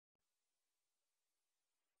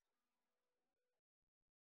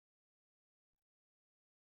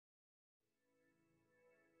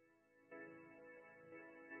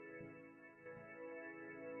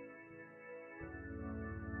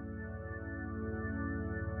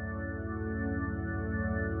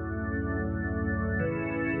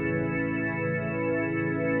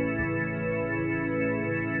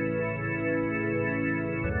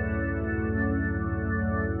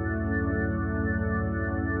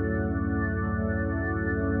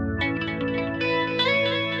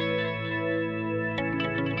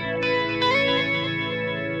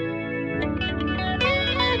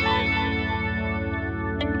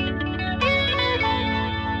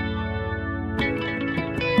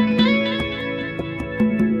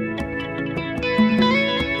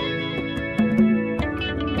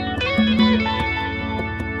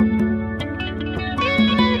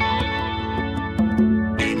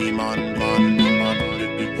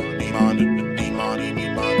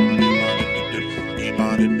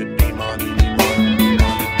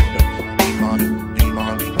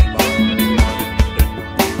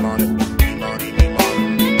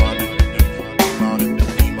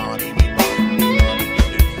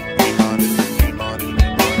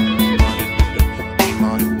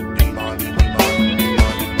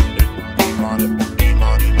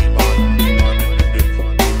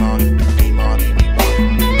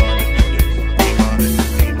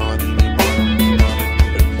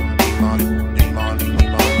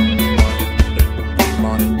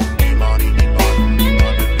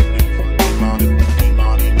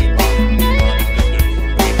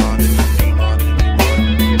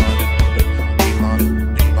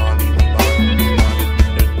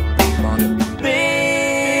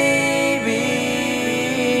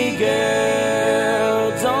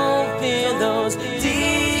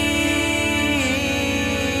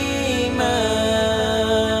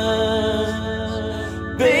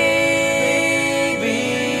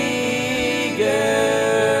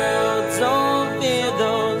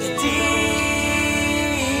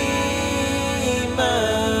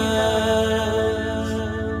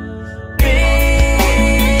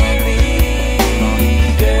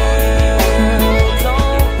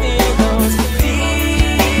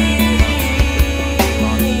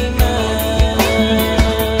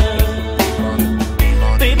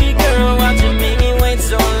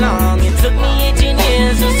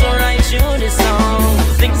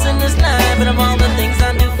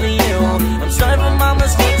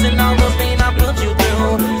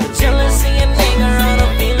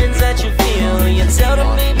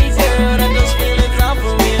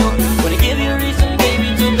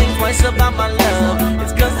About my love,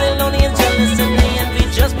 it's cause they're lonely and jealous and they envy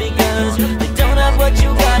just because they don't have what you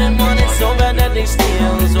got and want it so bad that they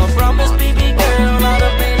steal. So I promise, baby girl, all the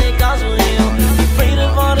pain it causes will heal. You're afraid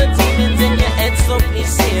of all the demons in your head, so please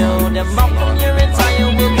seal them out from your entire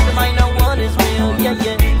world. Keep in mind now what is real. Yeah,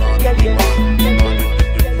 yeah, yeah, yeah.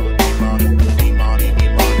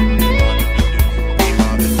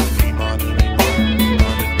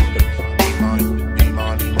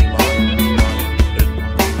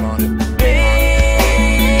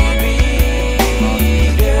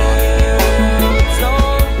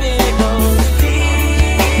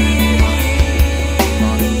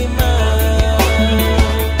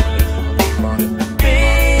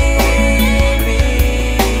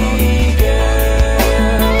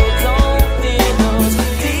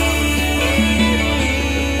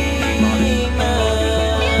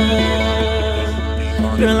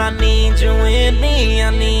 Girl, I need you with me,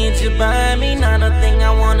 I need you by me. Not a thing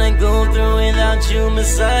I wanna go through without you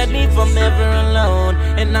beside me. If I'm ever alone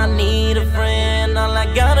and I need a friend, all I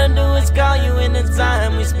gotta do is call you in the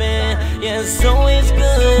time we spend. Yeah, it's always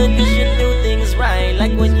good cause you do things right.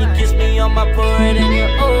 Like when you kiss me on my forehead and you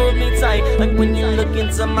hold me tight. Like when you look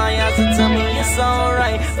into my eyes and tell me it's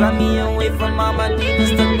alright. Fly me away from all my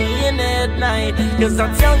demons, tuck me in at night. Cause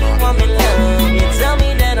I tell you I'm in love, you tell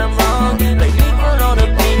me that I'm wrong. Like